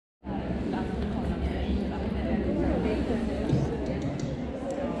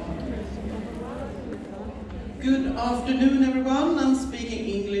Good afternoon, everyone. I'm speaking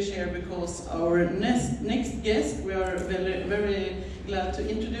English here because our next guest we are very glad to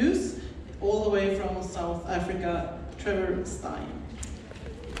introduce, all the way from South Africa, Trevor Steyn.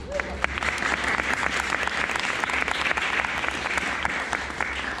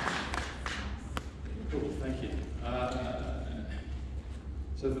 Cool, thank you.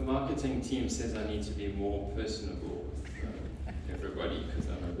 So the marketing team says I need to be more personable with everybody because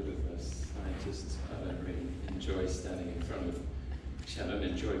I'm a bit of a scientist. I don't really enjoy standing in front of, actually I don't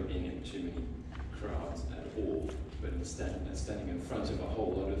enjoy being in too many crowds at all, but standing in front of a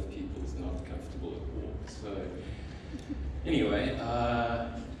whole lot of people is not comfortable at all. So anyway,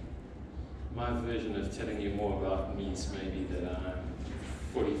 my version of telling you more about me is maybe that I'm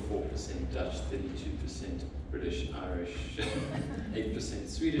 44% Dutch, 32% British, Irish, 8%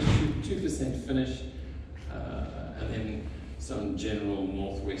 Swedish, 2% Finnish, and then some general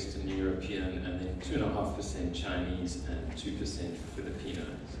Northwestern European, and then 2.5% Chinese and 2% Filipino.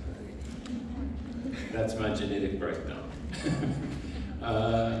 So that's my genetic breakdown.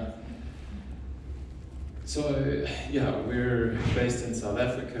 So yeah, we're based in South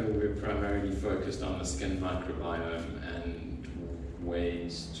Africa. We're primarily focused on the skin microbiome and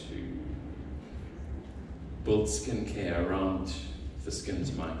ways to build skincare around the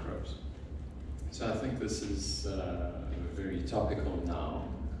skin's microbes. So I think this is very topical now,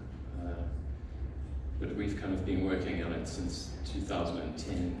 but we've kind of been working on it since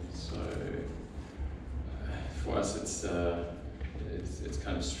 2010. So for us, it's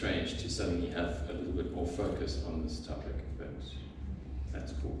kind of strange to suddenly have a little bit more focus on this topic, but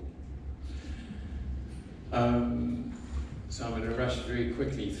that's cool. So I'm going to rush very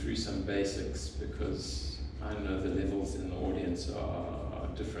quickly through some basics because I know the levels in the audience are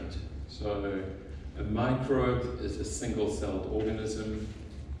different. So a microbe is a single-celled organism,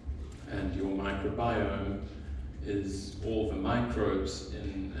 and your microbiome is all the microbes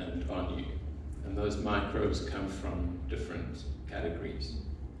in and on you. And those microbes come from different categories.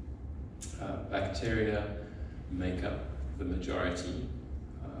 Bacteria make up the majority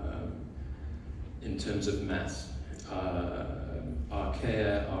in terms of mass.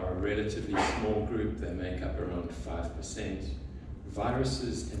 Archaea are a relatively small group. They make up around 5%.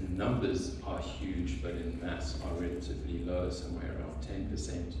 Viruses in numbers are huge, but in mass are relatively low, somewhere around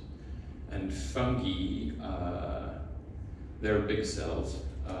 10%. And fungi, they're big cells,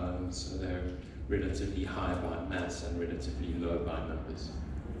 so they're relatively high by mass and relatively low by numbers.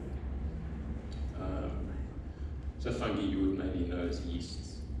 So fungi you would maybe know as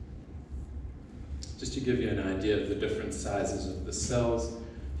yeasts. Just to give you an idea of the different sizes of the cells,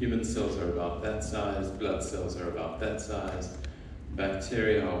 human cells are about that size, blood cells are about that size,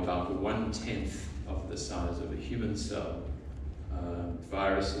 bacteria are about 1/10 of the size of a human cell,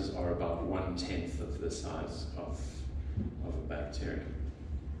 viruses are about 1/10 of the size of a bacteria.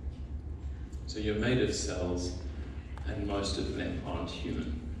 So you're made of cells, and most of them aren't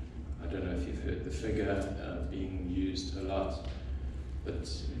human. I don't know if you've heard the figure being used a lot, but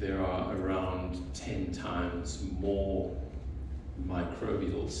there are around 10 times more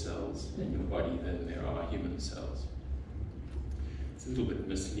microbial cells in your body than there are human cells. It's a little bit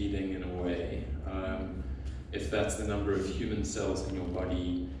misleading in a way. If that's the number of human cells in your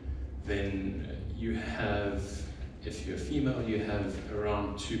body, then you have, if you're female, you have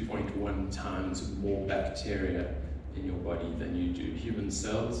around 2.1 times more bacteria in your body than you do human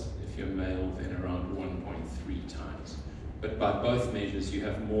cells. If you're male, then around 1.3 times. But by both measures, you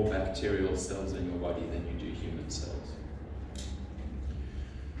have more bacterial cells in your body than you do human cells.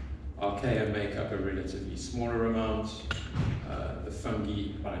 Archaea make up a relatively smaller amount. The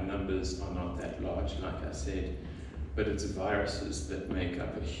fungi by numbers are not that large, like I said, but it's viruses that make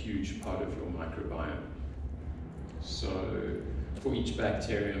up a huge part of your microbiome. So for each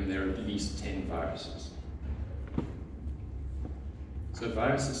bacterium, there are at least 10 viruses. So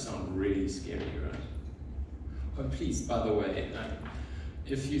viruses sound really scary, right? Oh, please, by the way,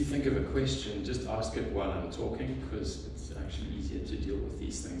 if you think of a question, just ask it while I'm talking, because it's actually easier to deal with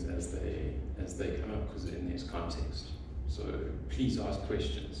these things as they come up, because then there's context. So please ask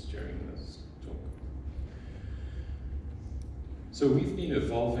questions during this talk. So we've been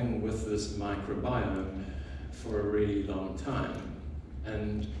evolving with this microbiome for a really long time,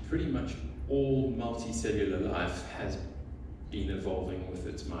 and pretty much all multicellular life has been evolving with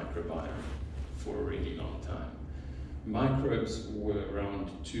its microbiome for a really long time. Microbes were around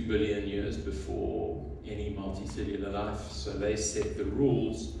 2 billion years before any multicellular life, so they set the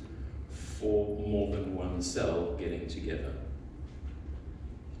rules for more than one cell getting together.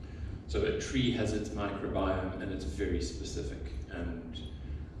 So a tree has its microbiome, and it's very specific, and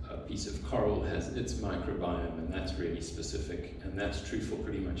piece of coral has its microbiome, and that's really specific, and that's true for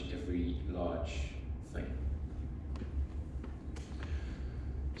pretty much every large thing.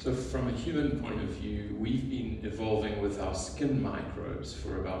 So from a human point of view, we've been evolving with our skin microbes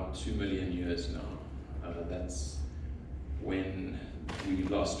for about 2 million years now. That's when we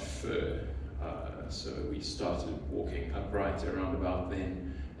lost fur. So we started walking upright around about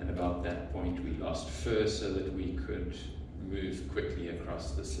then, and about that point we lost fur so that we could move quickly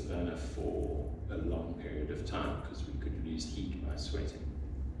across the savanna for a long period of time, because we could lose heat by sweating.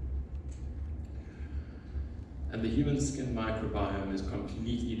 And the human skin microbiome is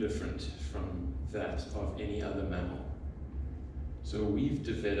completely different from that of any other mammal. So we've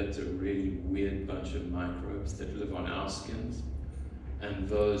developed a really weird bunch of microbes that live on our skins, and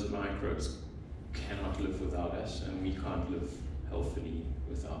those microbes cannot live without us, and we can't live healthily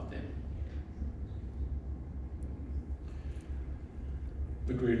without them.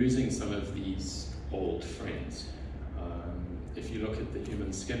 But we're losing some of these old friends. If you look at the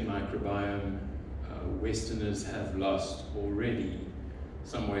human skin microbiome, Westerners have lost already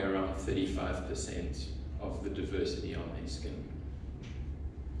somewhere around 35% of the diversity on their skin.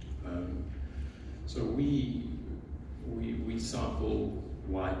 So we sample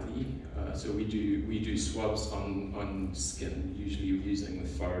widely. So we do swabs on skin, usually using the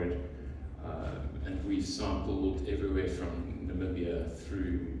forehead, and we've sampled everywhere from Namibia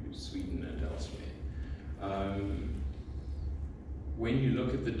through Sweden and elsewhere. When you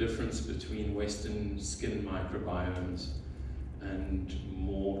look at the difference between Western skin microbiomes and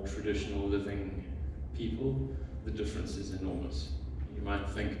more traditional living people, the difference is enormous. You might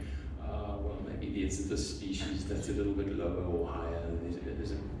think, well, maybe there's this species that's a little bit lower or higher.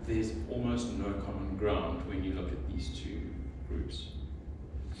 There's almost no common ground when you look at these two groups.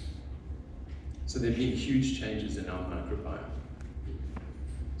 So there have been huge changes in our microbiome.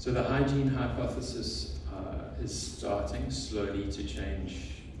 So the hygiene hypothesis is starting slowly to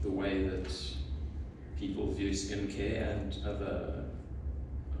change the way that people view skincare and other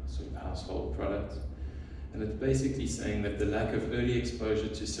sort of household products. And it's basically saying that the lack of early exposure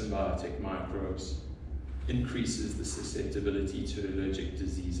to symbiotic microbes increases the susceptibility to allergic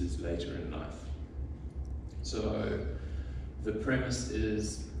diseases later in life. So the premise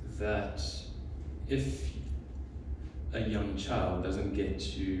is that if a young child doesn't get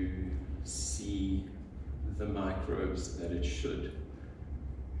to see the microbes that it should,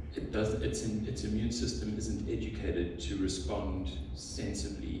 its immune system isn't educated to respond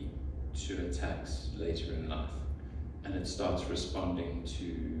sensibly to attacks later in life, and it starts responding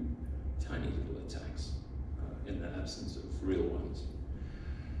to tiny little attacks in the absence of real ones.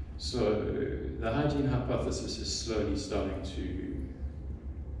 So the hygiene hypothesis is slowly starting to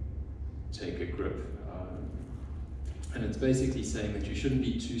take a grip, and it's basically saying that you shouldn't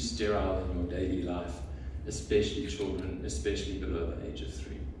be too sterile in your daily life, especially children, especially below the age of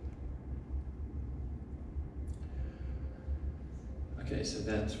 3. Okay, so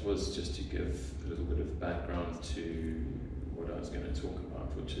that was just to give a little bit of background to what I was going to talk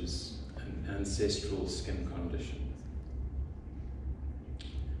about, which is an ancestral skin condition.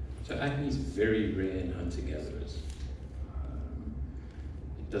 So acne is very rare in hunter-gatherers.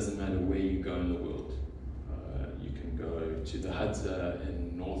 It doesn't matter where you go in the world. You can go to the Hud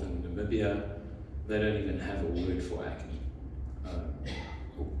in northern Namibia. They don't even have a word for acne.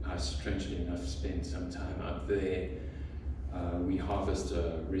 I, strangely enough, spent some time out there. We harvest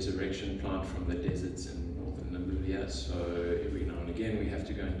a resurrection plant from the deserts in northern Namibia, so every now and again we have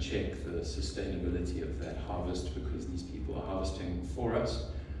to go and check the sustainability of that harvest, because these people are harvesting for us,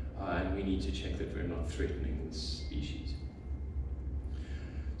 and we need to check that we're not threatening the species.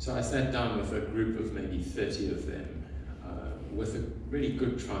 So I sat down with a group of maybe 30 of them, with a really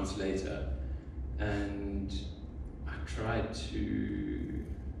good translator, and I tried to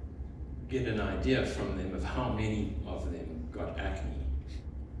get an idea from them of how many of them got acne.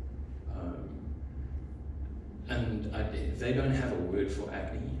 And they don't have a word for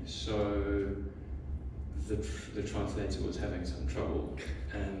acne, so the translator was having some trouble.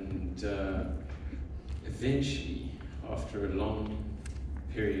 And eventually, after a long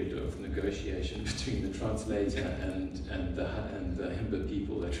period of negotiation between the translator and the Himba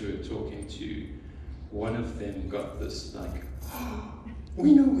people that we were talking to, one of them got this like, oh,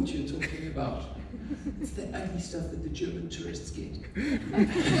 we know what you're talking about. It's the ugly stuff that the German tourists get.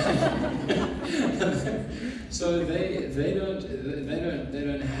 So they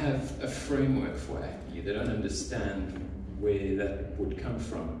don't have a framework for acne. They don't understand where that would come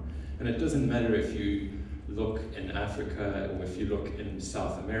from. And it doesn't matter if you look in Africa, or if you look in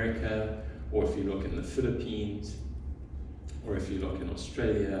South America, or if you look in the Philippines, or if you look in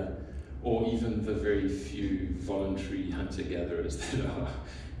Australia. or even the very few voluntary hunter-gatherers that are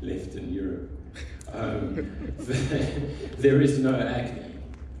left in Europe. There is no acne.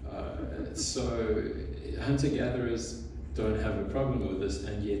 So hunter-gatherers don't have a problem with this,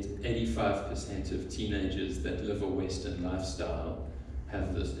 and yet 85% of teenagers that live a Western lifestyle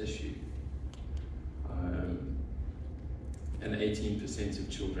have this issue. And 18% of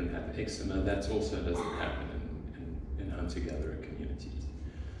children have eczema. That also doesn't happen in hunter-gatherer communities.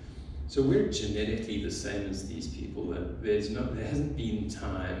 So we're genetically the same as these people. There hasn't been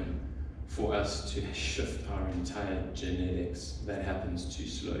time for us to shift our entire genetics. That happens too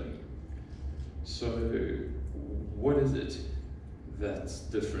slowly. So what is it that's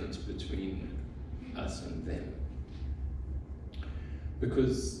different between us and them?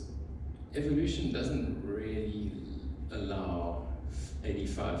 Because evolution doesn't really allow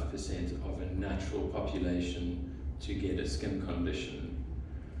 85% of a natural population to get a skin condition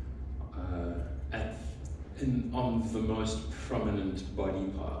on the most prominent body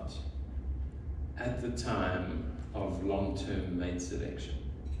part at the time of long-term mate selection.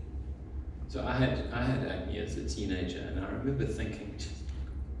 So I had acne as a teenager, and I remember thinking,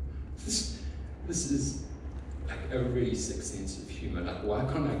 this is like a really sick sense of humor. Like, why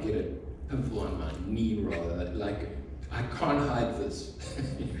can't I get a pimple on my knee rather? Like, I can't hide this.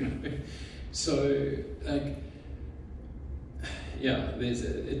 So, like, yeah, it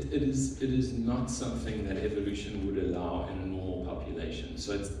is not something that evolution would allow in a normal population.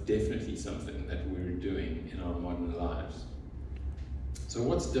 So it's definitely something that we're doing in our modern lives. So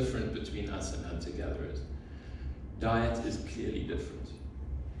what's different between us and hunter-gatherers? Diet is clearly different.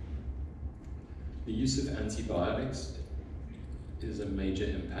 The use of antibiotics is a major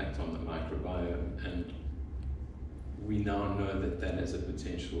impact on the microbiome, and we now know that is a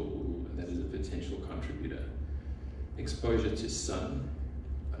potential contributor. Exposure to sun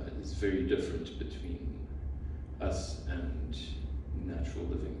is very different between us and natural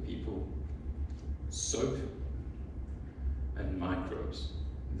living people. Soap and microbes,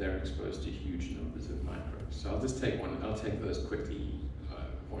 they're exposed to huge numbers of microbes. So I'll take those quickly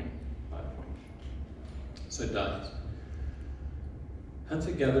point by point. So diet.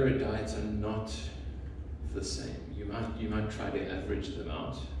 Hunter-gatherer diets are not the same. You might try to average them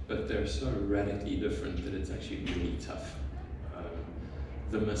out, but they're so radically different that it's actually really tough.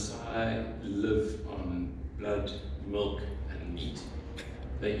 The Maasai live on blood, milk, and meat.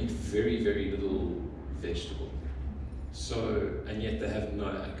 They eat very, very little vegetable. So, and yet they have no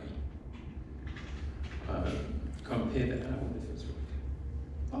acne. Compare that. I wonder if it's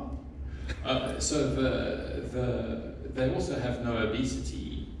right. So they also have no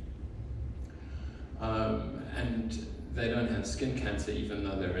obesity, and they don't have skin cancer even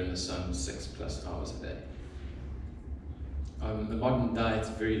though they're in the sun 6+ hours a day. The modern diet's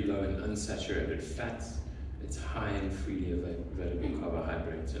very low in unsaturated fats. It's high in freely available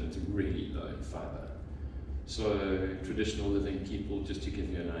carbohydrates, and it's really low in fiber. So traditional living people, just to give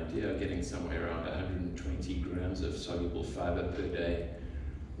you an idea, are getting somewhere around 120 grams of soluble fiber per day.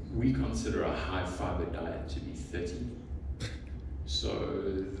 We consider a high fiber diet to be 30.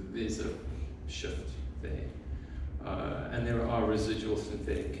 So there's a shift there. And there are residual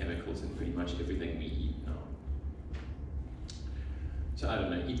synthetic chemicals in pretty much everything we eat now. So I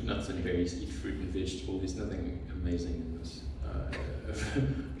don't know, eat nuts and berries, eat fruit and vegetable. There's nothing amazing in this.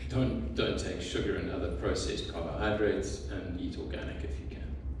 Don't take sugar and other processed carbohydrates, and eat organic if you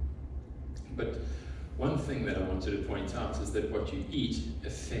can. But one thing that I wanted to point out is that what you eat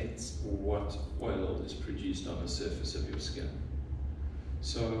affects what oil is produced on the surface of your skin.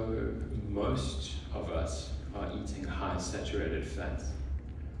 So most of us are eating high saturated fats.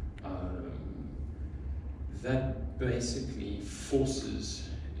 That basically forces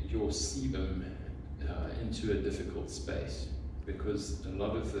your sebum into a difficult space, because a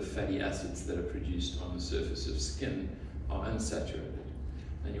lot of the fatty acids that are produced on the surface of skin are unsaturated,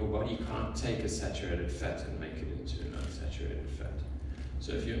 and your body can't take a saturated fat and make it into an unsaturated fat.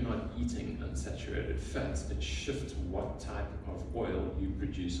 So if you're not eating unsaturated fats, it shifts what type of oil you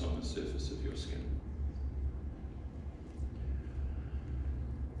produce on the surface of your skin.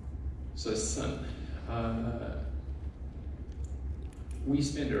 So sun. We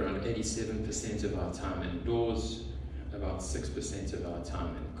spend around 87% of our time indoors, about 6% of our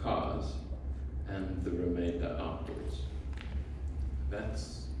time in cars, and the remainder outdoors.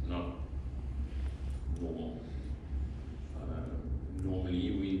 That's not normal.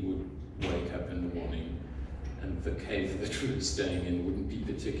 Normally we would wake up in the morning and the cave that we were staying in wouldn't be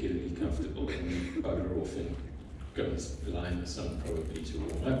particularly comfortable, and we'd bugger off and go lie in the sun probably to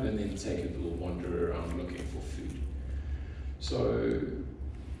warm up, and then take a little wander around looking for food. So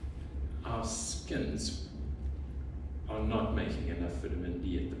our skins are not making enough vitamin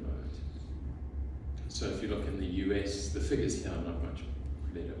D at the moment. So if you look in the US, the figures here are not much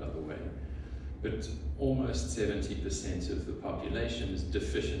better, by the way, but almost 70% of the population is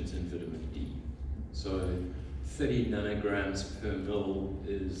deficient in vitamin D. So 30 nanograms per mil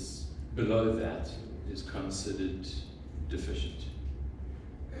is, below that, is considered deficient.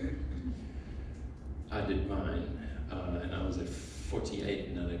 I did mine, and I was at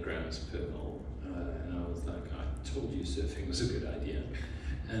 48 nanograms per mil, and I was like, I told you surfing was a good idea.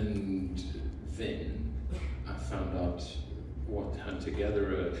 And then I found out what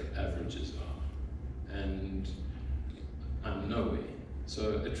hunter-gatherer averages are, and I'm nowhere.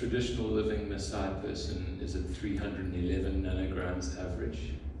 So a traditional living Maasai person is at 311 nanograms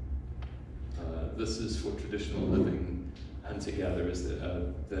average. This is for traditional living hunter-gatherers that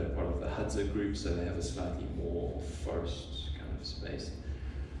are part of the Hudza group, so they have a slightly more forest kind of space.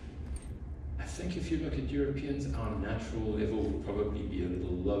 I think if you look at Europeans, our natural level would probably be a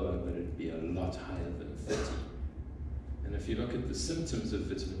little lower, but it'd be a lot higher than 30. And if you look at the symptoms of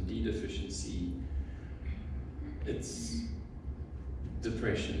vitamin D deficiency, it's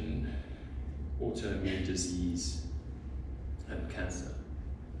depression, autoimmune disease, and cancer.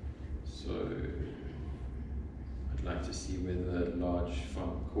 So I'd like to see where the large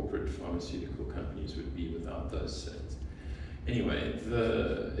corporate pharmaceutical companies would be without those cells. Anyway,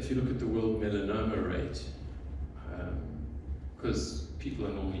 if you look at the world melanoma rate, because people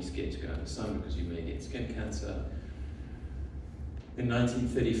are normally scared to go in the sun because you may get skin cancer. In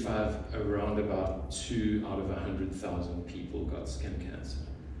 1935, around about 2 out of 100,000 people got skin cancer.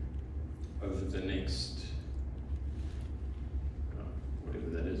 Over the next,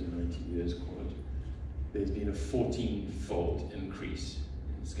 whatever that is, 90 years, call it, there's been a 14-fold increase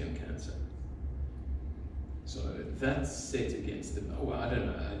in skin cancer. So that's set against the, I don't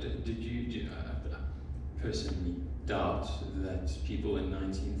know, did you personally doubt that people in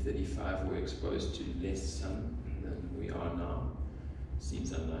 1935 were exposed to less sun than we are now?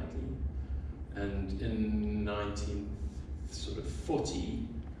 Seems unlikely. And in 1940,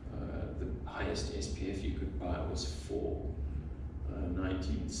 the highest SPF you could buy was 4.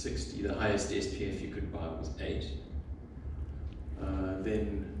 1960, the highest SPF you could buy was 8.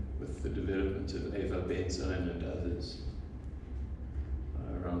 Then, with the development of avobenzone and others,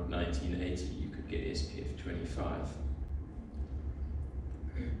 around 1980, you could get SPF 25.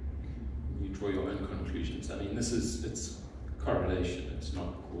 You draw your own conclusions. I mean, it's correlation, it's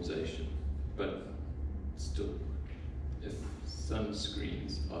not causation. But still, if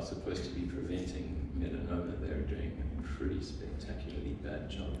sunscreens are supposed to be preventing melanoma, they're doing a pretty spectacularly bad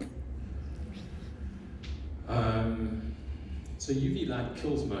job. So UV light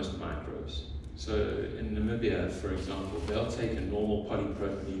kills most microbes. So in Namibia, for example, they'll take a normal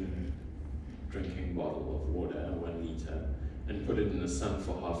polypropylene drinking bottle of water, 1 liter, and put it in the sun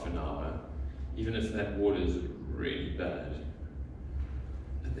for half an hour, even if that water is really bad.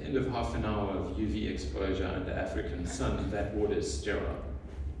 At the end of half an hour of UV exposure under African sun, that water is sterile.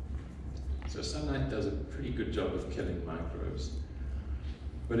 So sunlight does a pretty good job of killing microbes.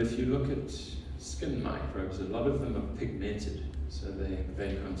 But if you look at skin microbes, a lot of them are pigmented. So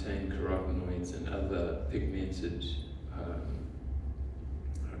they contain carotenoids and other pigmented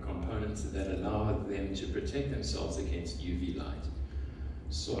components that allow them to protect themselves against UV light.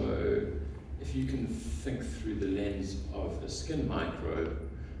 So if you can think through the lens of a skin microbe,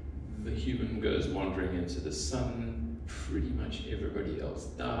 the human goes wandering into the sun, pretty much everybody else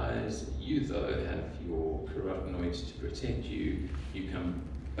dies. You, though, have your carotenoids to protect you. You come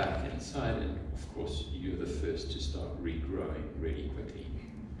back inside, and of course, you're the first to start regrowing really quickly.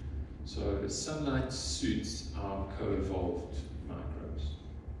 So sunlight suits our co-evolved microbes,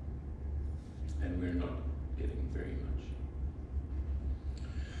 and we're not getting very much.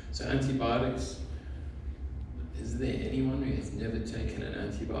 So antibiotics, is there anyone who has never taken an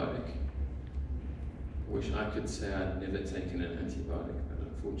antibiotic? I wish I could say I'd never taken an antibiotic, but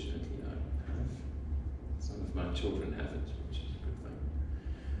unfortunately I have. Some of my children haven't, which is a good thing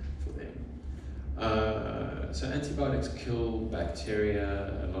for them. So antibiotics kill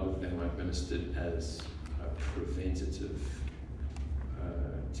bacteria. A lot of them are administered as preventative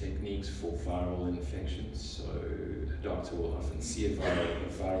techniques for viral infections. So a doctor will often see a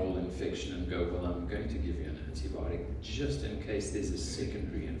viral infection and go, well, I'm going to give you an antibiotic just in case there's a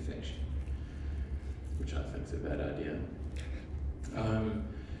secondary infection, which I think is a bad idea.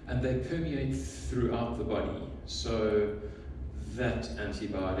 And they permeate throughout the body. So that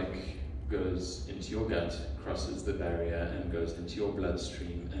antibiotic goes into your gut, crosses the barrier, and goes into your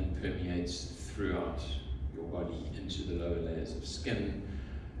bloodstream and permeates throughout your body into the lower layers of skin.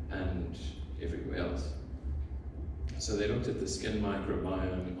 and everywhere else. So they looked at the skin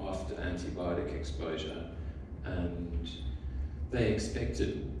microbiome after antibiotic exposure, and they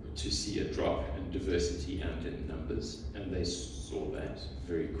expected to see a drop in diversity and in numbers, and they saw that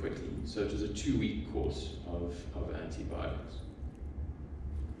very quickly. So it was a 2-week course of antibiotics.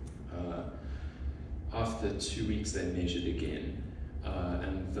 After 2 weeks, they measured again,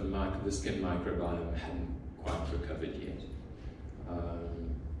 and the skin microbiome hadn't quite recovered yet.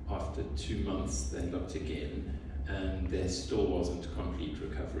 After 2 months, they looked again, and there still wasn't complete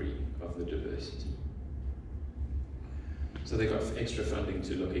recovery of the diversity. So they got extra funding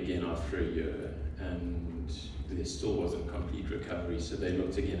to look again after a year, and there still wasn't complete recovery. So they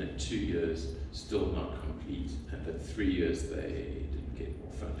looked again at 2 years, still not complete, and at 3 years they didn't get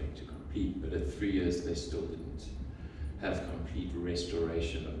more funding to complete, but at 3 years they still didn't have complete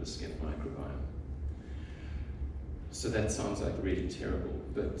restoration of the skin microbiome. So that sounds like really terrible,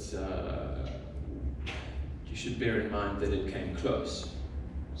 but you should bear in mind that it came close.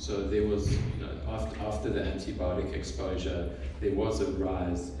 So there was, after the antibiotic exposure, there was a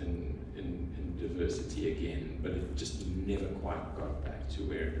rise in diversity again, but it just never quite got back to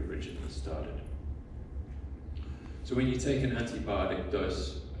where it originally started. So when you take an antibiotic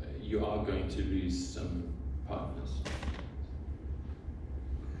dose, you are going to lose some partners.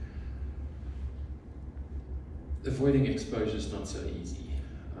 Avoiding exposure is not so easy.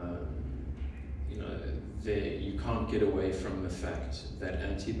 You can't get away from the fact that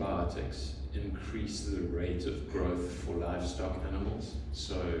antibiotics increase the rate of growth for livestock animals.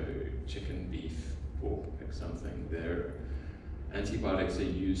 So chicken, beef, pork, like something, their antibiotics are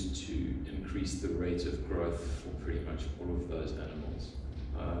used to increase the rate of growth for pretty much all of those animals.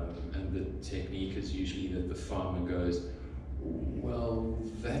 And the technique is usually that the farmer goes, well,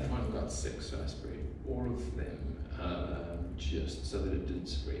 that one got sick, so I sprayed all of them just so that it didn't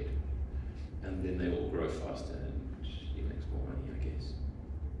spread. And then they all grow faster and he makes more money, I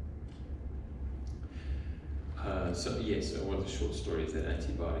guess. So yes, one of the short story is that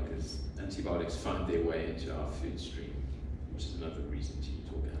antibiotics find their way into our food stream, which is another reason to eat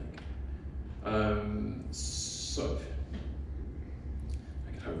organic. Soap.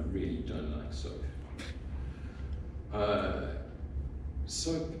 I really don't like soap.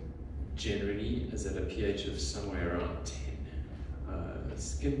 Soap generally is at a pH of somewhere around 10.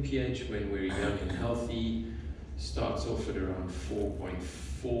 Skin pH when we're young and healthy starts off at around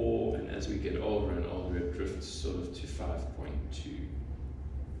 4.4, and as we get older and older it drifts sort of to 5.2.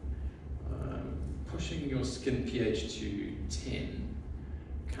 Pushing your skin pH to 10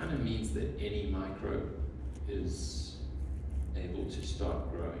 kind of means that any microbe is able to start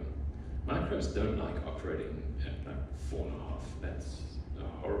growing. Microbes don't like operating at like 4.5. That's a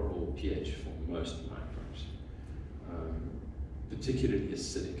horrible pH for most microbes. Particularly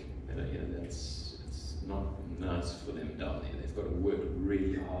acidic. It's not nice for them down there. They've got to work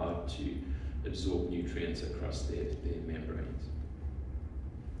really hard to absorb nutrients across their membranes.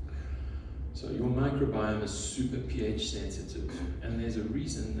 So your microbiome is super pH sensitive, and there's a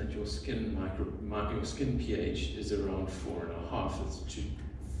reason that your skin pH is around 4.5. It's to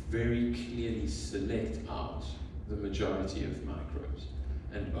very clearly select out the majority of microbes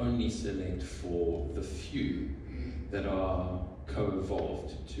and only select for the few that are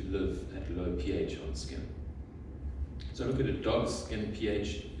co-evolved to live at low pH on skin. So look at a dog's skin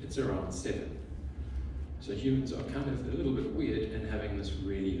pH, it's around 7. So humans are kind of a little bit weird in having this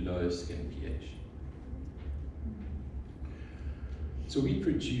really low skin pH. So we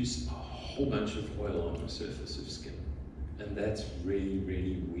produce a whole bunch of oil on the surface of skin, and that's really,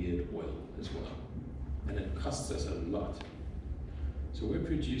 really weird oil as well. And it costs us a lot. So we're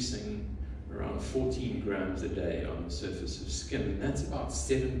producing around 14 grams a day on the surface of skin, and that's about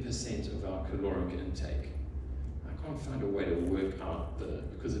 7% of our caloric intake. I can't find a way to work out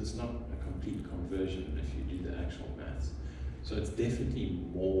because it's not a complete conversion if you do the actual maths. So it's definitely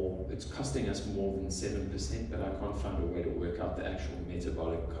more, it's costing us more than 7%, but I can't find a way to work out the actual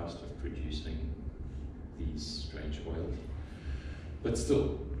metabolic cost of producing these strange oils. But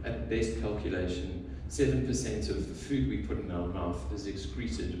still, at best calculation, 7% of the food we put in our mouth is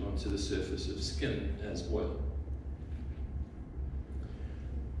excreted onto the surface of skin as oil.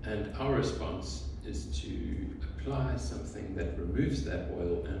 And our response is to apply something that removes that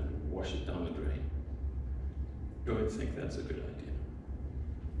oil and wash it down the drain. Don't think that's a good idea.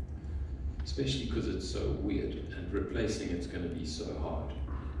 Especially because it's so weird and replacing it's going to be so hard.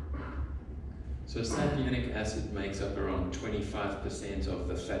 So sapienic acid makes up around 25% of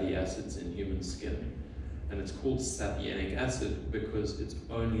the fatty acids in human skin. And it's called sapienic acid because it's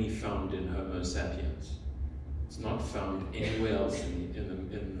only found in Homo sapiens. It's not found anywhere else in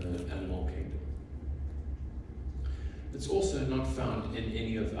the animal kingdom. It's also not found in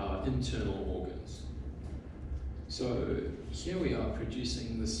any of our internal organs. So here we are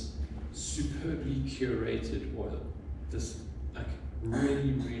producing this superbly curated oil, this like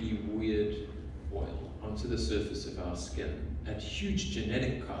really, really weird oil onto the surface of our skin at huge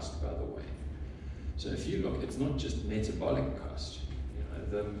genetic cost, by the way. So if you look, it's not just metabolic cost.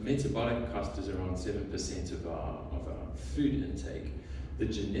 The metabolic cost is around 7% of our food intake. The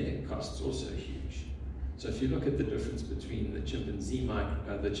genetic cost is also huge. So if you look at the difference between the chimpanzee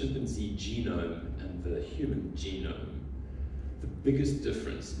genome and the human genome, the biggest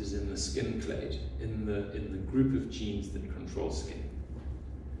difference is in the skin clade, in the group of genes that control skin.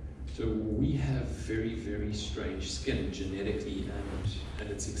 So we have very, very strange skin genetically, and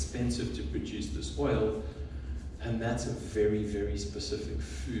it's expensive to produce this oil, and that's a very, very specific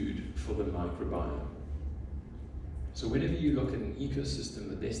food for the microbiome. So whenever you look at an ecosystem,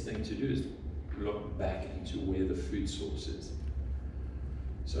 the best thing to do is look back into where the food source is.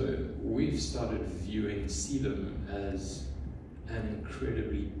 So we've started viewing sebum as an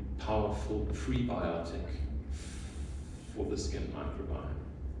incredibly powerful prebiotic for the skin microbiome,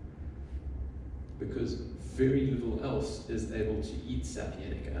 because very little else is able to eat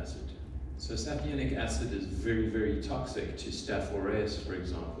sapienic acid. So sapienic acid is very, very toxic to Staph aureus, for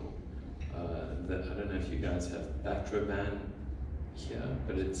example. I don't know if you guys have Bactroban here,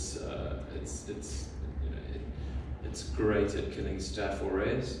 but it's great at killing Staph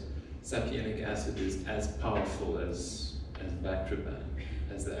aureus. Sapienic acid is as powerful as Bactroban,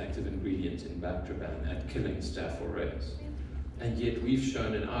 as the active ingredient in Bactroban at killing Staph aureus. And yet we've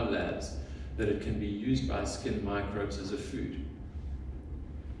shown in our labs that it can be used by skin microbes as a food.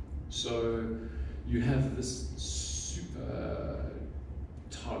 So you have this super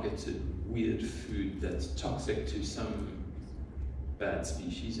targeted weird food that's toxic to some bad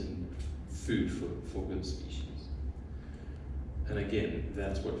species and food for good species. And again,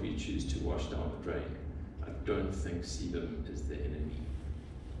 that's what we choose to wash down the drain. I don't think sebum is the enemy.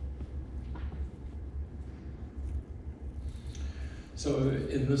 So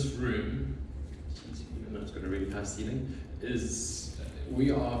in this room, even though it's got a really high ceiling, we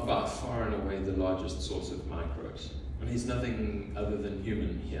are by far and away the largest source of microbes. And there's nothing other than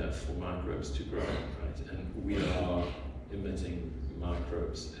human here for microbes to grow, right? And we are emitting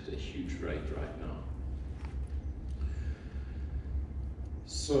microbes at a huge rate right now.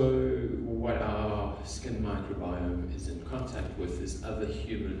 So what our skin microbiome is in contact with is other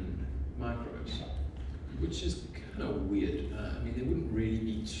human microbes, which is kind of weird. I mean, there wouldn't really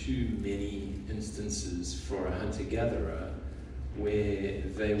be too many instances for a hunter-gatherer where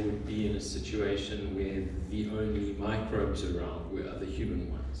they would be in a situation where the only microbes around were other human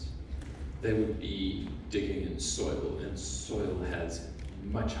ones. They would be digging in soil, and soil has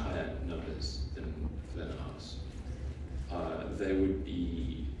much higher numbers than ours. They would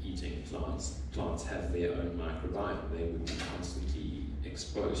be eating plants. Plants have their own microbiome. They would be constantly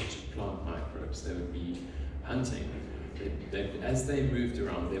exposed to plant microbes. They would be hunting. As they moved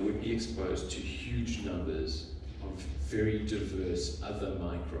around, they would be exposed to huge numbers of very diverse other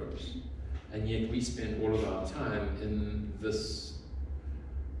microbes. And yet we spend all of our time in this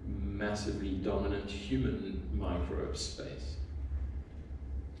massively dominant human microbe space,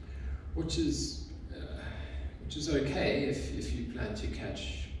 which is okay if you plan to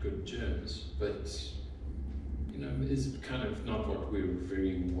catch good germs, but is kind of not what we're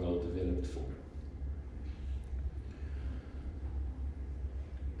very well developed for.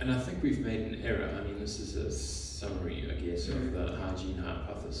 And I think we've made an error. I mean, this is a summary, I guess, of the hygiene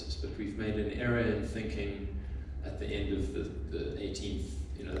hypothesis, but we've made an error in thinking at the end of the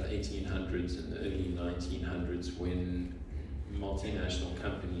 1800s and the early 1900s, when multinational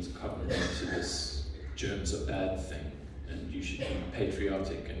companies cottoned onto this germs are bad thing, and you should be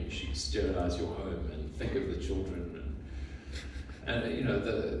patriotic, and you should sterilize your home and think of the children, and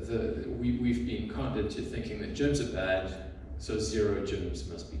we've been conned into thinking that germs are bad, so zero germs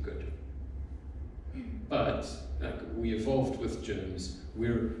must be good. But we evolved with germs.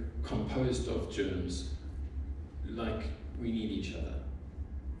 We're composed of germs. Like, we need each other.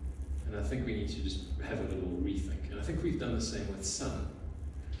 And I think we need to just have a little rethink. And I think we've done the same with sun.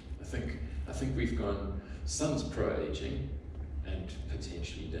 I think we've gone, sun's pro-aging and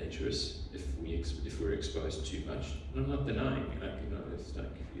potentially dangerous if we're exposed too much. And I'm not denying, it's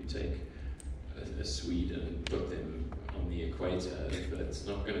like if you take a Swede and put them on the equator, that's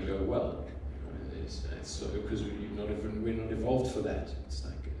not going to go well. So because we're not evolved for that. It's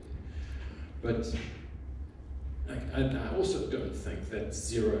like, but I also don't think that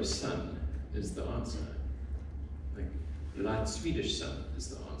zero sun is the answer. think light Swedish sun is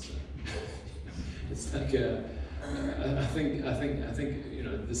the answer. It's like I think you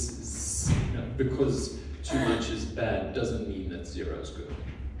know, this is, you know, because too much is bad doesn't mean that zero is good.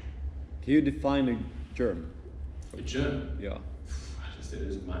 Can you define a germ? A germ? Yeah. It's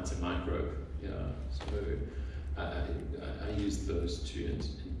a microbe. Yeah. So I use those two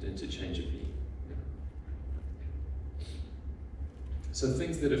interchangeably. Yeah. So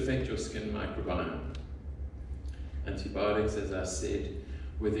things that affect your skin microbiome. Antibiotics, as I said,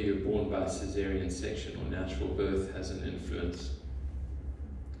 whether you're born by cesarean section or natural birth, has an influence.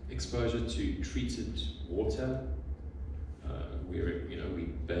 Exposure to treated water, where we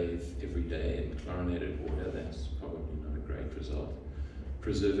bathe every day in chlorinated water, that's probably not a great result.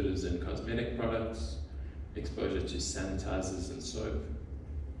 Preservatives in cosmetic products, exposure to sanitizers and soap,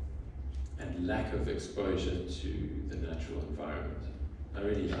 and lack of exposure to the natural environment. I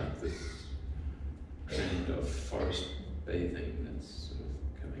really like this trend of forest bathing that's sort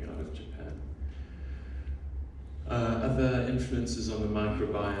of coming out of Japan. Other influences on the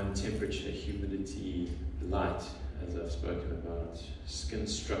microbiome: temperature, humidity, light, as I've spoken about, skin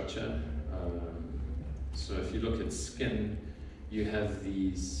structure. So if you look at skin, you have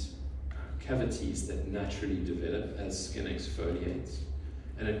these cavities that naturally develop as skin exfoliates,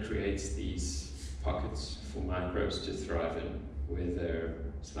 and it creates these pockets for microbes to thrive in, where they're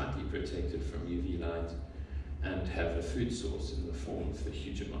slightly protected from UV light and have a food source in the form of the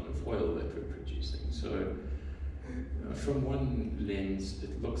huge amount of oil that we're producing. So from one lens,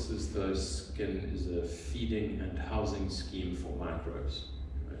 it looks as though skin is a feeding and housing scheme for microbes.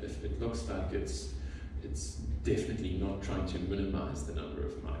 If it looks like it's definitely not trying to minimize the number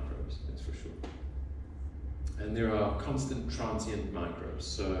of microbes, that's for sure. And there are constant transient microbes.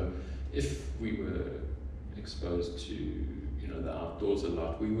 So if we were exposed to the outdoors a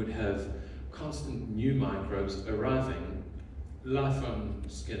lot, we would have constant new microbes arriving. Life on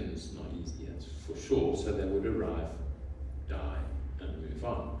skin is not easy, that's for sure, so they would arrive, die, and move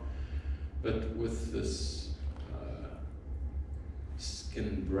on. But with this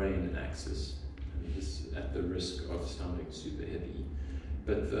skin-brain axis, and this at the risk of sounding super heavy,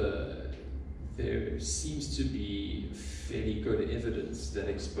 but there seems to be fairly good evidence that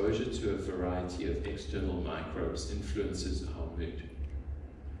exposure to a variety of external microbes influences our mood.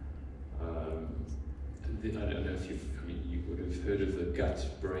 I don't know if you would have heard of the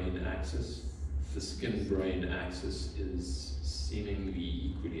gut-brain axis. The skin-brain axis is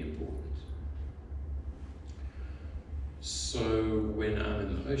seemingly equally important. So when I'm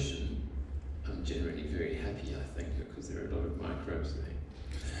in the ocean, I'm generally very happy, I think, because there are a lot of microbes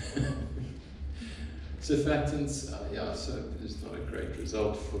there. Surfactants, soap is not a great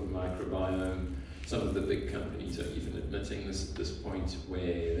result for the microbiome. Some of the big companies are even admitting this at this point,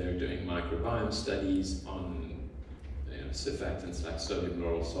 where they're doing microbiome studies on surfactants like sodium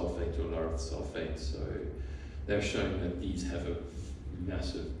lauryl sulfate or lauryl sulfate. So they're showing that these have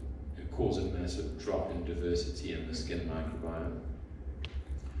cause a massive drop in diversity in the skin microbiome.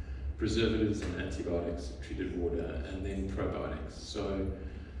 Preservatives and antibiotics, treated water, and then probiotics. So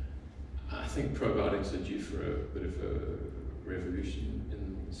I think probiotics are due for a bit of a revolution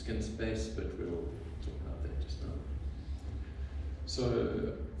in the skin space, but we'll talk about that just now.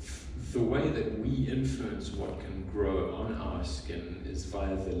 So the way that we influence what can grow on our skin is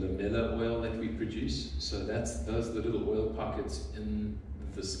via the lamella oil that we produce. So those are the little oil pockets in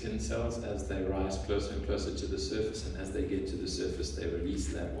the skin cells as they rise closer and closer to the surface, and as they get to the surface they release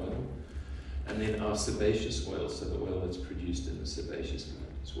that oil. And then our sebaceous oil, so the oil that's produced in the sebaceous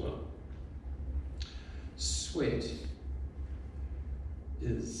gland as well. Sweat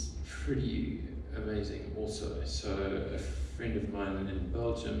is pretty amazing also. So a friend of mine in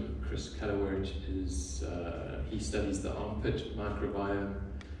Belgium, Chris Callewaert, he studies the armpit microbiome,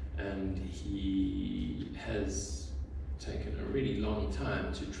 and he has taken a really long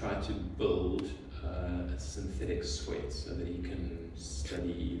time to try to build a synthetic sweat so that he can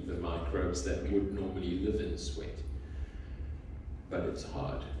study the microbes that would normally live in sweat. But it's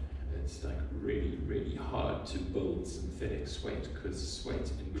hard. It's like really, really hard to build synthetic sweat, because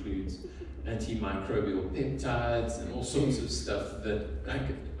sweat includes antimicrobial peptides and all sorts of stuff that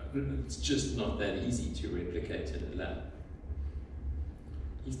it's just not that easy to replicate in a lab.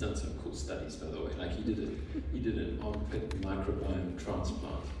 He's done some cool studies, by the way. Like he did an armpit microbiome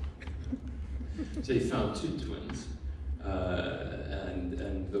transplant. So he found two twins,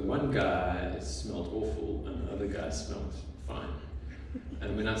 and the one guy smelled awful, and the other guy smelled fine.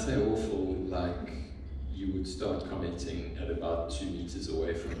 And when I say awful, like you would start commenting at about 2 meters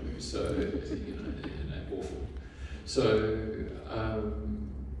away from him. So awful. So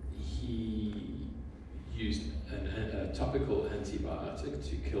he used an topical antibiotic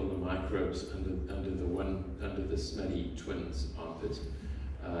to kill the microbes under the smelly twins' armpit,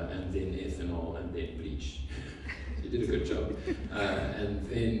 and then ethanol, and then bleach. He did a good job. And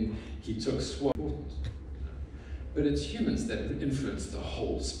then he took swabs. But it's humans that influence the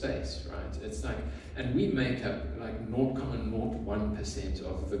whole space, right? It's like, and we make up like 0.01%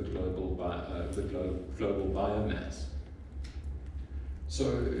 of the global biomass.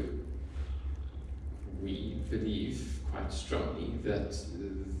 So we believe quite strongly that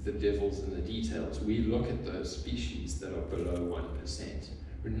the devil's in the details. We look at those species that are below 1%.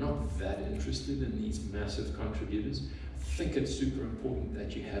 We're not that interested in these massive contributors. I think it's super important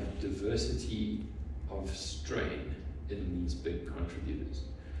that you have diversity of strain in these big contributors.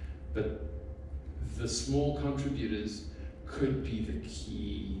 But the small contributors could be the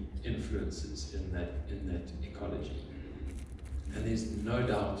key influences in that ecology. And there's no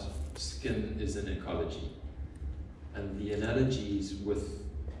doubt skin is an ecology. And the analogies with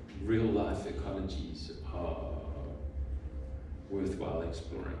real life ecologies are worthwhile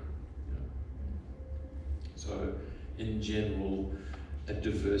exploring. So in general, a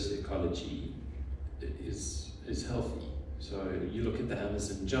diverse ecology is healthy. So you look at the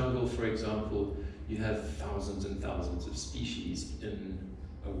Amazon jungle, for example, you have thousands and thousands of species in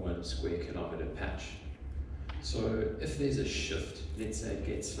a 1 square kilometer patch. So if there's a shift, let's say it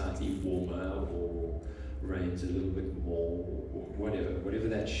gets slightly warmer or rains a little bit more or whatever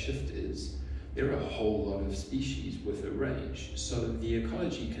that shift is, there are a whole lot of species with a range. So the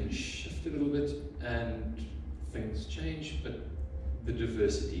ecology can shift a little bit and things change, but the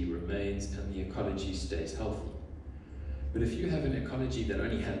diversity remains and the ecology stays healthy. But if you have an ecology that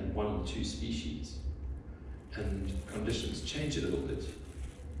only had 1 or 2 species and conditions change a little bit,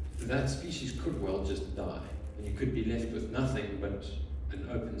 that species could well just die. And you could be left with nothing but an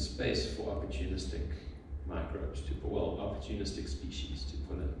open space for opportunistic microbes opportunistic species to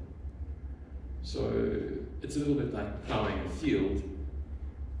pull in. So it's a little bit like plowing a field.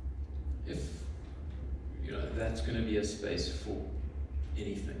 If that's going to be a space for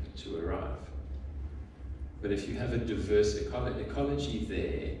anything to arrive. But if you have a diverse ecology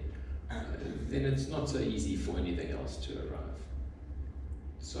there, then it's not so easy for anything else to arrive.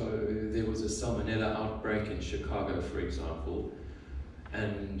 So there was a salmonella outbreak in Chicago, for example,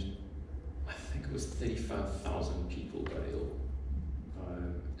 and I think it was 35,000 people got ill.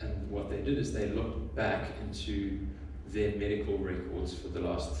 And what they did is they looked back into their medical records for the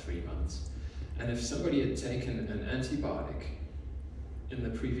last 3 months. And if somebody had taken an antibiotic in the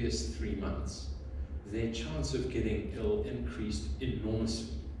previous 3 months, their chance of getting ill increased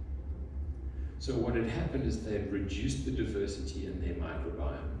enormously. So what had happened is they had reduced the diversity in their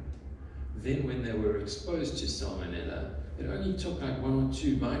microbiome. Then when they were exposed to salmonella, it only took like 1 or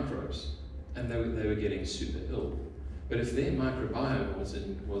 2 microbes, and they were getting super ill. But if their microbiome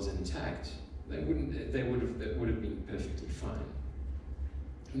was intact, they would have been perfectly fine.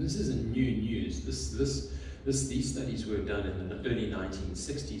 And this isn't new news. These studies were done in the early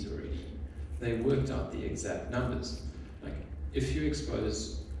 1960s already. They worked out the exact numbers. Like, if you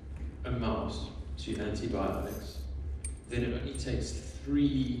expose a mouse to antibiotics, then it only takes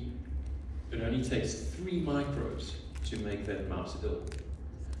 3 microbes to make that mouse ill.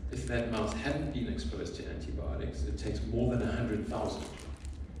 If that mouse hadn't been exposed to antibiotics, it takes more than 100,000.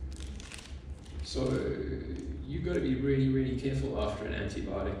 So you've got to be really, really careful after an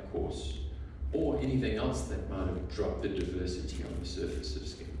antibiotic course or anything else that might have dropped the diversity on the surface of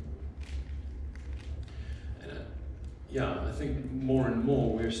skin. And I think more and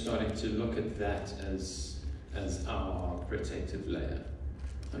more we're starting to look at that as our protective layer.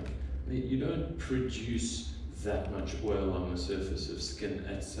 Like, you don't produce that much oil on the surface of skin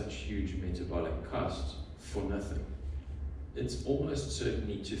at such huge metabolic cost for nothing. It's almost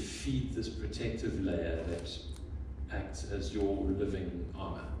certainly to feed this protective layer that acts as your living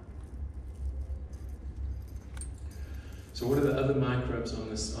armor. So what are the other microbes on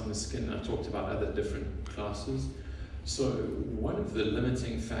the skin? I talked about other different classes. So one of the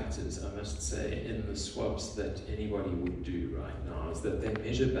limiting factors, I must say, in the swabs that anybody would do right now is that they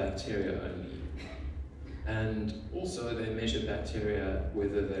measure bacteria only. And also they measure bacteria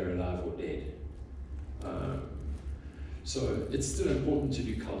whether they're alive or dead. So it's still important to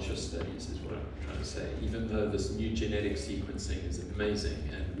do culture studies, is what I'm trying to say. Even though this new genetic sequencing is amazing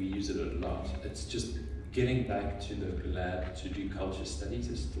and we use it a lot, it's just getting back to the lab to do culture studies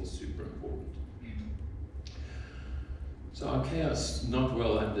is still super important. So archaeas, not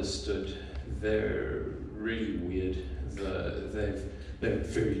well understood. They're really weird. They're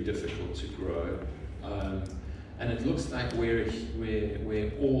very difficult to grow. And it looks like where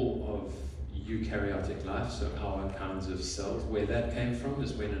all of eukaryotic life, so our kinds of cells. Where that came from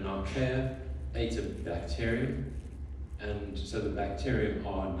is when an archaea ate a bacterium, and so the bacterium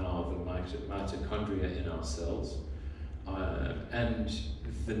are now the mitochondria in our cells, and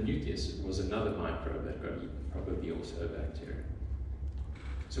the nucleus was another microbe that got eaten, probably also a bacterium.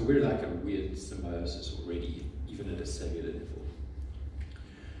 So we're like a weird symbiosis already, even at a cellular level.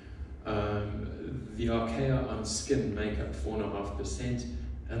 The archaea on skin make up 4.5%,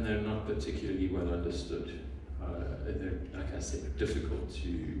 and they're not particularly well understood. They're, like I said, difficult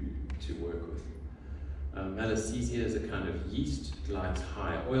to work with. Malassezia is a kind of yeast. It likes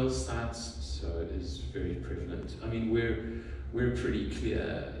high oil sites, so it is very prevalent. I mean, we're pretty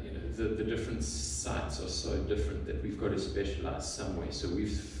clear. You know, the different sites are so different that we've got to specialize somewhere. So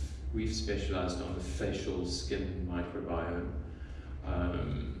we've specialized on the facial skin microbiome,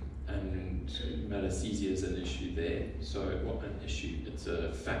 and Malassezia is an issue there. So, well, an issue, it's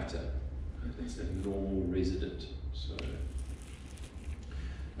a factor. It's a normal resident. So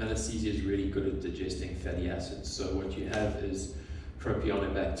Malassezia is really good at digesting fatty acids. So what you have is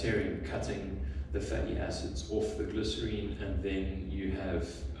Propionibacterium cutting the fatty acids off the glycerine, and then you have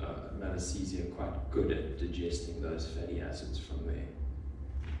Malassezia quite good at digesting those fatty acids from there.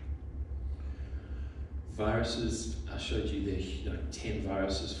 Viruses, I showed you there are 10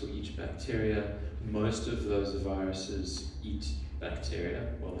 viruses for each bacteria. Most of those viruses eat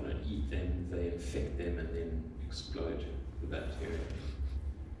bacteria. Well, they don't eat them, they infect them and then explode the bacteria.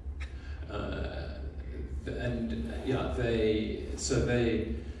 They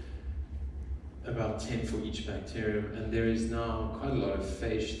about 10 for each bacterium, and there is now quite a lot of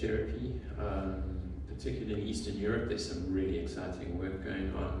phage therapy, particularly in Eastern Europe. There's some really exciting work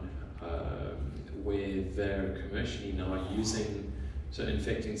going on where they're commercially now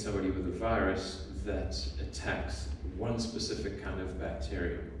infecting somebody with a virus that attacks one specific kind of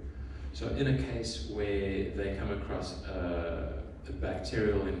bacterium. So in a case where they come across a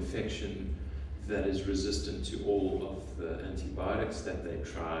bacterial infection that is resistant to all of the antibiotics that they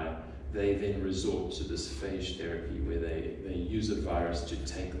try, they then resort to this phage therapy where they use a virus to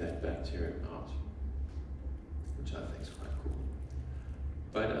take that bacterium out, which I think is quite cool.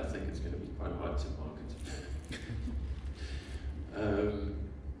 But I think it's going to be quite hard to market.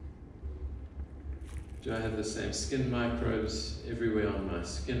 Do I have the same skin microbes everywhere on my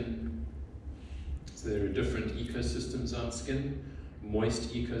skin? So there are different ecosystems on skin.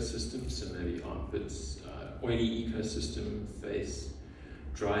 Moist ecosystems, so maybe armpits, oily ecosystem, face,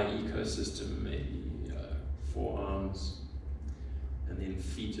 dry ecosystem, maybe forearms, and then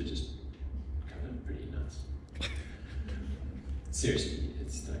feet are just kind of pretty nuts. Seriously,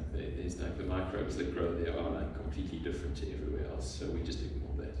 it's like there's like the microbes that grow there are like completely different to everywhere else, so we just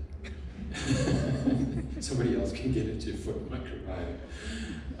ignore that. Somebody else can get into foot microbiome.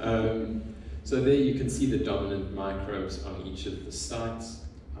 So there you can see the dominant microbes on each of the sites.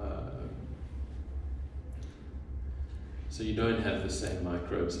 So you don't have the same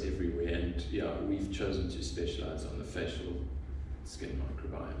microbes everywhere, and yeah, we've chosen to specialize on the facial skin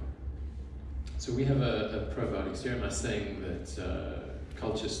microbiome. So we have a probiotic serum. I was saying that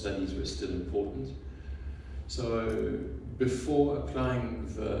culture studies were still important. So before applying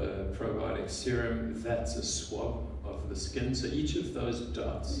the probiotic serum, that's a swab of the skin. So each of those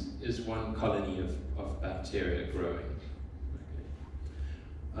dots is one colony of bacteria growing.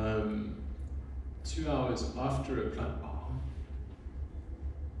 Okay. 2 hours after applying,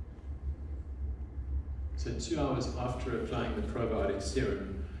 so 2 hours after applying the probiotic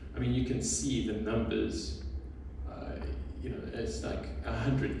serum, I mean, you can see the numbers. It's like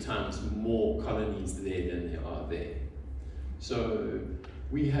 100 times more colonies there than there are there. So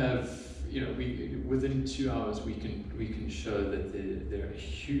we have, within 2 hours we can show that there are a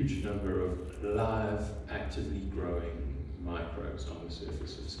huge number of live, actively growing microbes on the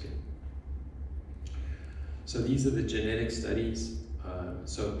surface of skin. So these are the genetic studies.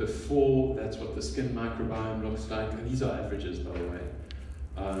 So before, that's what the skin microbiome looks like. And these are averages, by the way.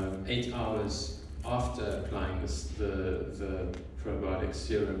 8 hours after applying the probiotic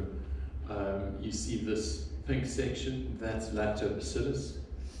serum, you see this pink section, that's lactobacillus.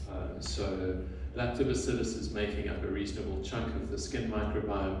 So lactobacillus is making up a reasonable chunk of the skin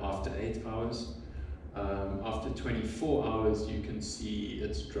microbiome after 8 hours. After 24 hours, you can see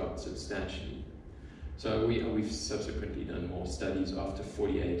it's dropped substantially. So we've subsequently done more studies. After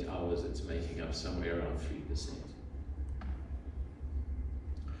 48 hours, it's making up somewhere around 3%.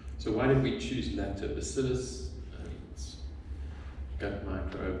 So why did we choose lactobacillus? It's gut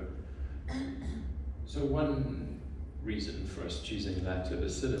microbe. So one reason for us choosing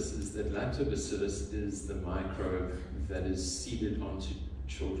lactobacillus is that lactobacillus is the microbe that is seeded onto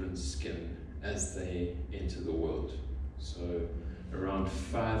children's skin as they enter the world. So around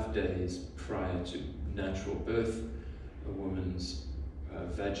 5 days prior to natural birth, a woman's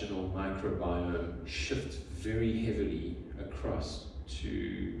vaginal microbiome shifts very heavily across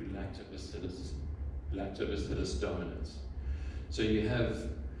to lactobacillus dominans. So you have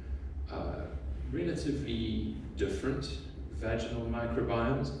relatively different vaginal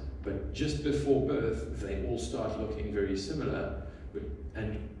microbiomes, but just before birth, they all start looking very similar,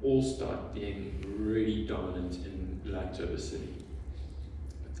 and all start being really dominant in lactobacilli.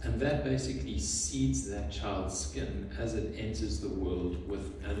 And that basically seeds that child's skin as it enters the world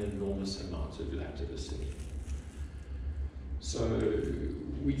with an enormous amount of lactobacilli. So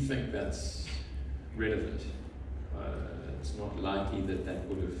we think that's relevant. It's not likely that that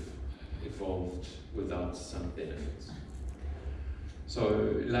would have evolved without some benefits.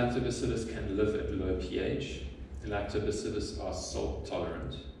 So lactobacillus can live at low pH. Lactobacillus are salt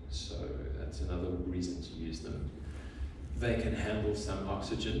tolerant, so that's another reason to use them. They can handle some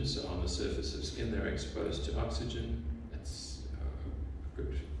oxygen, so on the surface of skin they're exposed to oxygen. That's a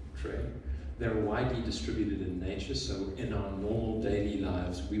good trait. They're widely distributed in nature, so in our normal daily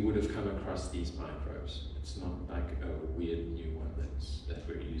lives we would have come across these microbes. It's not like a weird new one that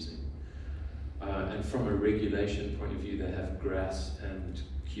we're using. And from a regulation point of view, they have GRAS and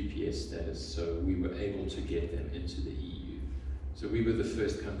QPS status, so we were able to get them into the EU. So we were the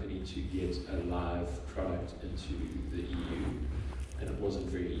first company to get a live product into the EU, and it wasn't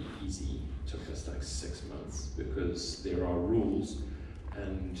very easy. It took us like 6 months because there are rules,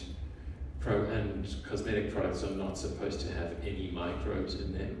 and cosmetic products are not supposed to have any microbes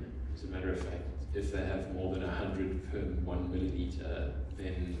in them. As a matter of fact, if they have more than 100 per 1 milliliter,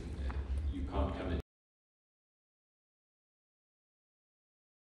 then you can't come in.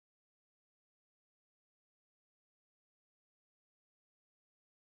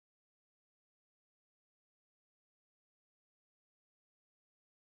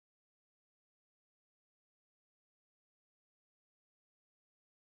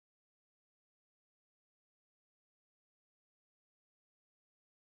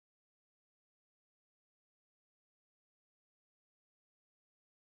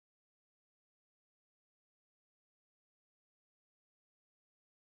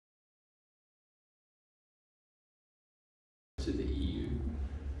 To the EU.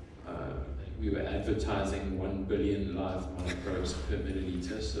 We were advertising 1 billion live microbes per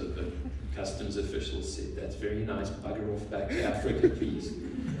milliliter, so the customs officials said, that's very nice, bugger off back to Africa, please.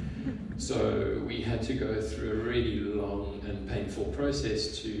 So we had to go through a really long and painful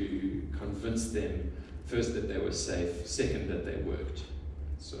process to convince them, first that they were safe, second that they worked.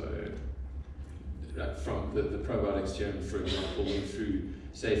 So from the probiotics serum, for example, went through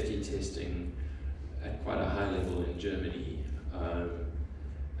safety testing at quite a high level in Germany,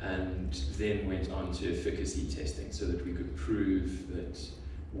 and then went on to efficacy testing so that we could prove that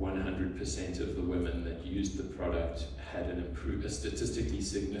 100% of the women that used the product had a statistically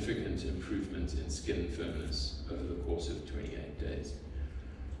significant improvement in skin firmness over the course of 28 days.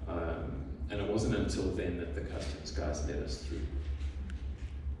 And it wasn't until then that the customs guys let us through.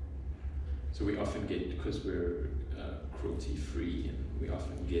 So we often get, because we're cruelty-free, and we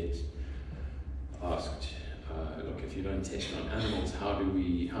often get asked, look, if you don't test on animals, how do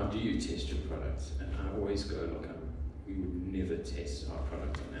you test your products? And I always go, look, we would never test our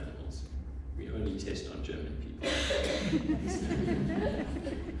product on animals. We only test on German people.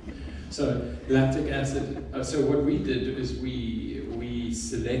 So lactic acid, so what we did is we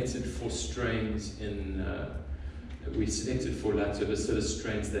selected for strains we selected for lactobacillus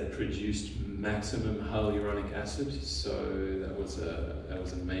strains that produced maximum hyaluronic acid, so that was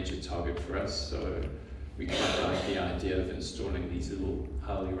a major target for us. So we quite like the idea of installing these little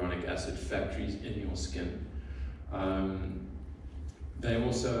hyaluronic acid factories in your skin. They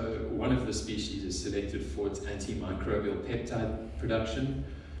also, one of the species is selected for its antimicrobial peptide production.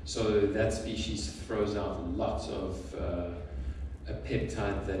 So that species throws out lots of a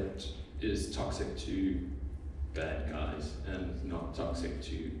peptide that is toxic to bad guys and not toxic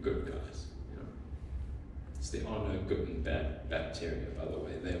to good guys. You know? So there are no good and bad bacteria, by the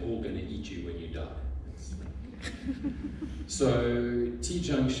way. They're all going to eat you when you die. So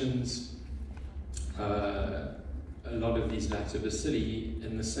T-junctions, a lot of these lactobacilli,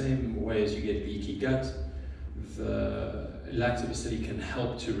 in the same way as you get leaky gut, the lactobacilli can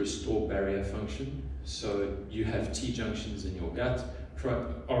help to restore barrier function. So you have T-junctions in your gut,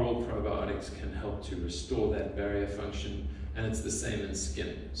 oral probiotics can help to restore that barrier function, and it's the same in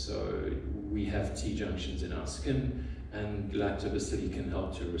skin. So we have T-junctions in our skin, and lactobacilli can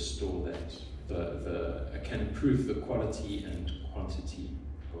help to restore that. Can improve the quality and quantity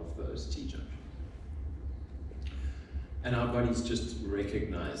those T junctions. And our bodies just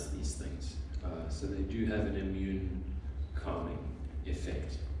recognize these things. So they do have an immune calming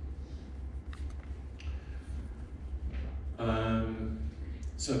effect.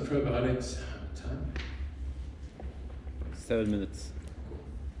 So probiotics, time? 7 minutes.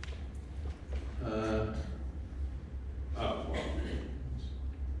 Oh, well.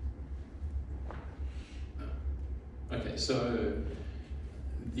 Okay, so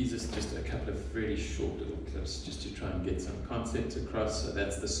these are just a couple of really short little clips just to try and get some concept across. So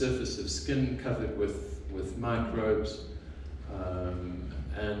that's the surface of skin covered with microbes,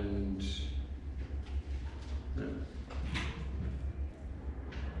 and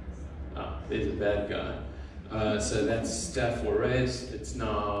there's a bad guy. So that's Staph aureus. It's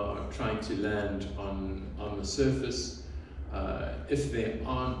now trying to land on the surface. If there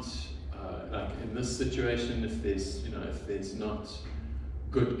aren't, like in this situation, if there's not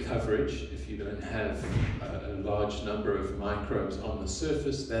good coverage, if you don't have a large number of microbes on the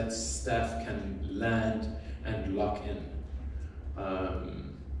surface, that staph can land and lock in,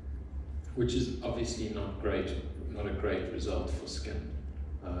 which is obviously not a great result for skin.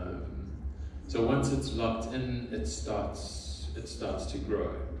 So once it's locked in, it starts to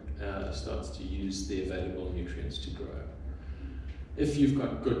grow, starts to use the available nutrients to grow. If you've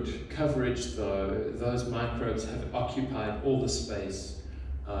got good coverage, though, those microbes have occupied all the space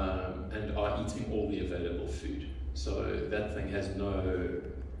and are eating all the available food. So that thing has no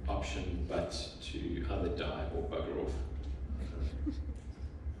option but to either die or bugger off.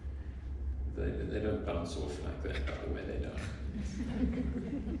 They don't bounce off like that, by the way, they die.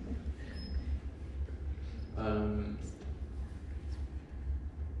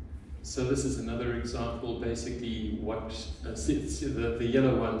 So this is another example. Basically, the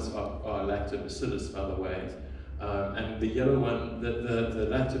yellow ones are lactobacillus, by the way, and the yellow one, the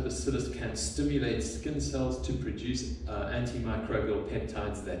lactobacillus can stimulate skin cells to produce antimicrobial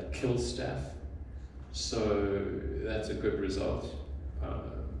peptides that kill staph. So that's a good result.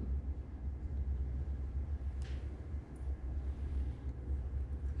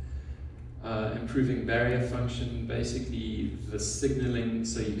 Improving barrier function, basically the signaling,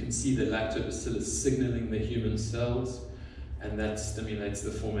 so you can see the lactobacillus signaling the human cells, and that stimulates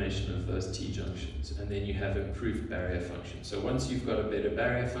the formation of those T junctions, and then you have improved barrier function. So once you've got a better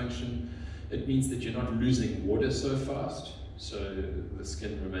barrier function, it means that you're not losing water so fast, so the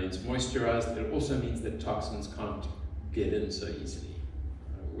skin remains moisturized. It also means that toxins can't get in so easily,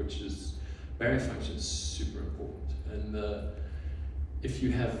 which is, barrier function is super important. And if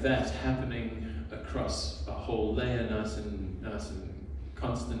you have that happening across a whole layer nice and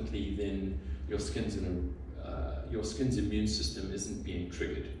constantly, then your skin's immune system isn't being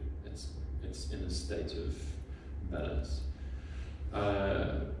triggered. It's in a state of balance.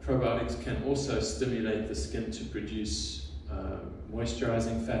 Probiotics can also stimulate the skin to produce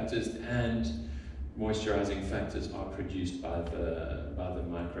moisturizing factors, and moisturizing factors are produced by the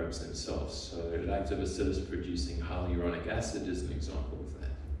microbes themselves. So lactobacillus producing hyaluronic acid is an example of that.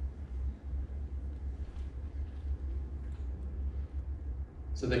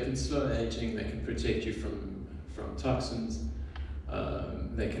 So they can slow aging, they can protect you from toxins,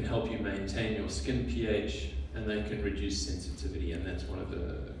 they can help you maintain your skin pH, and they can reduce sensitivity, and that's one of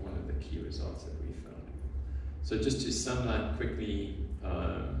the key results that we found. So just to summarize quickly,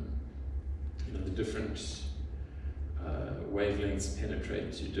 the different wavelengths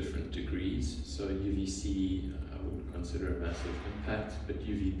penetrate to different degrees. So UVC, I wouldn't consider a massive impact, but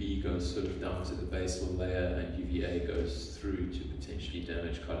UVB goes sort of down to the basal layer, and UVA goes through to potentially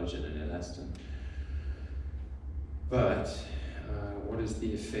damage collagen and elastin. But what is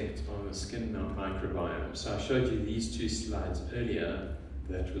the effect on the skin microbiome? So I showed you these two slides earlier.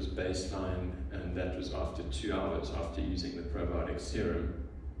 That was baseline, and that was after 2 hours after using the probiotic serum.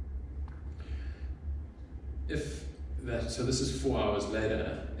 So this is 4 hours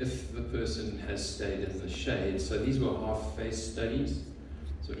later, if the person has stayed in the shade, so these were half-face studies,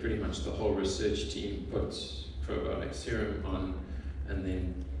 so pretty much the whole research team put probiotic serum on and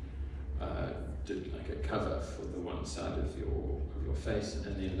then did like a cover for the one side of your face,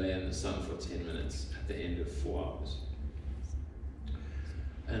 and then lay in the sun for 10 minutes at the end of 4 hours.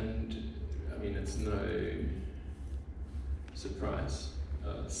 And I mean, it's no surprise.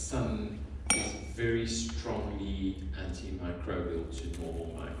 Sun is very strongly antimicrobial to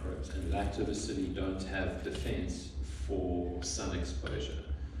normal microbes, and lactobacilli don't have defense for sun exposure.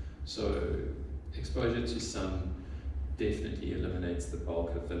 So exposure to sun definitely eliminates the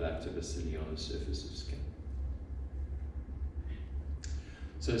bulk of the lactobacilli on the surface of skin.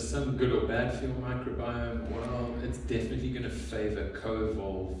 So some good or bad for your microbiome? Well, it's definitely going to favor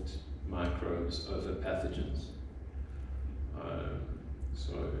co-evolved microbes over pathogens.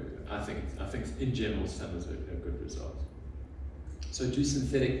 So I think in general some is a good result. So do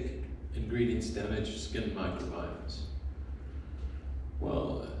synthetic ingredients damage skin microbiomes?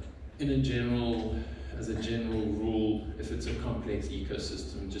 Well, as a general rule, if it's a complex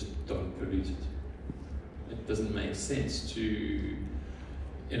ecosystem, just don't pollute it. It doesn't make sense to,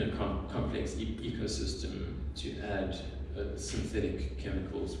 in a complex ecosystem, to add synthetic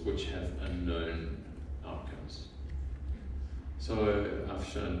chemicals which have unknown outcomes. So I've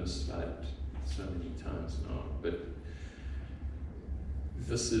shown this slide so many times now, but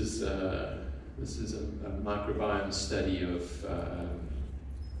this is a microbiome study of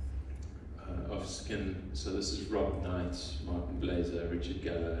skin. So this is Rob Knight, Martin Blazer, Richard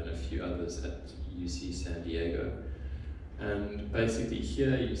Geller, and a few others at UC San Diego. And basically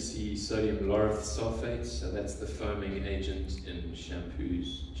here you see sodium lauryl sulfate, so that's the foaming agent in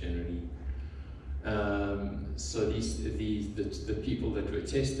shampoos generally. So the people that were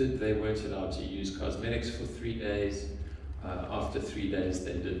tested, they weren't allowed to use cosmetics for 3 days. After 3 days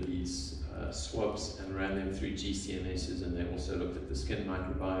they did these swabs and ran them through GCMSs, and they also looked at the skin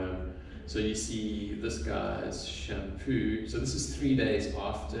microbiome. So you see this guy's shampoo, so this is 3 days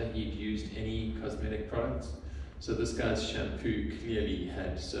after he'd used any cosmetic products. So this guy's shampoo clearly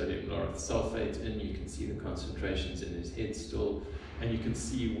had sodium lauryl sulfate in. You can see the concentrations in his head still, and you can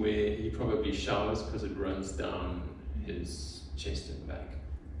see where he probably showers because it runs down his chest and back.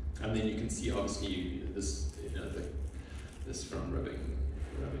 And then you can see obviously this, this from rubbing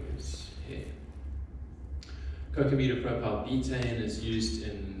his hair. Cocamidopropyl betaine is used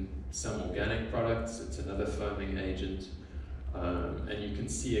in some organic products. It's another foaming agent. And you can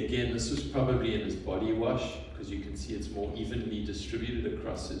see again, this was probably in his body wash, because you can see it's more evenly distributed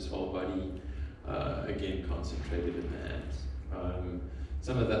across his whole body, again concentrated in the hands.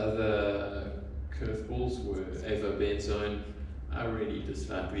 Some of the other curveballs were avobenzone. I really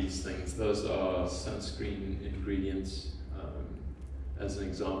dislike these things. Those are sunscreen ingredients. As an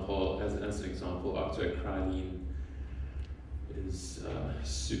example, octocrylene is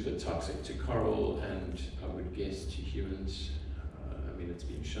super toxic to coral, and I would guess to humans. I mean, it's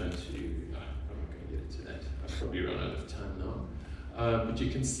been shown to, I'm not going to get into that, I've probably run out of time now. But you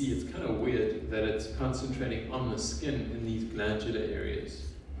can see it's kind of weird that it's concentrating on the skin in these glandular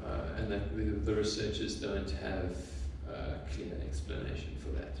areas, and that the researchers don't have a clear explanation for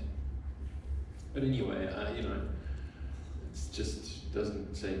that. But anyway, it just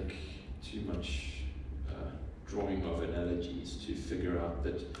doesn't take too much drawing of analogies to figure out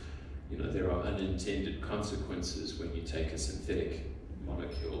that there are unintended consequences when you take a synthetic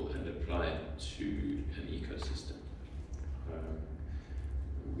molecule and apply it to an ecosystem.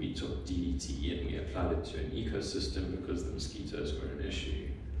 We took DDT and we applied it to an ecosystem because the mosquitoes were an issue.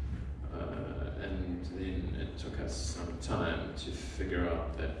 And then it took us some time to figure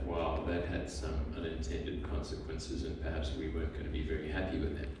out that, wow, that had some unintended consequences, and perhaps we weren't going to be very happy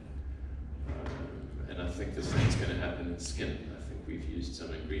with them. And I think the same is going to happen in skin. I think we've used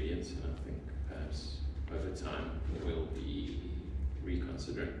some ingredients, and I think perhaps over time we'll be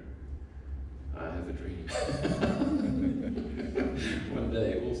reconsidering. I have a dream. One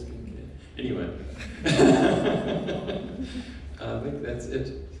day, all skincare. Anyway, I think that's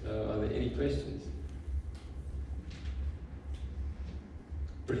it. So are there any questions?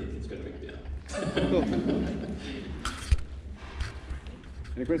 Brilliant, it's going to break down. Cool.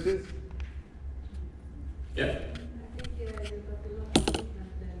 Any questions? Yeah.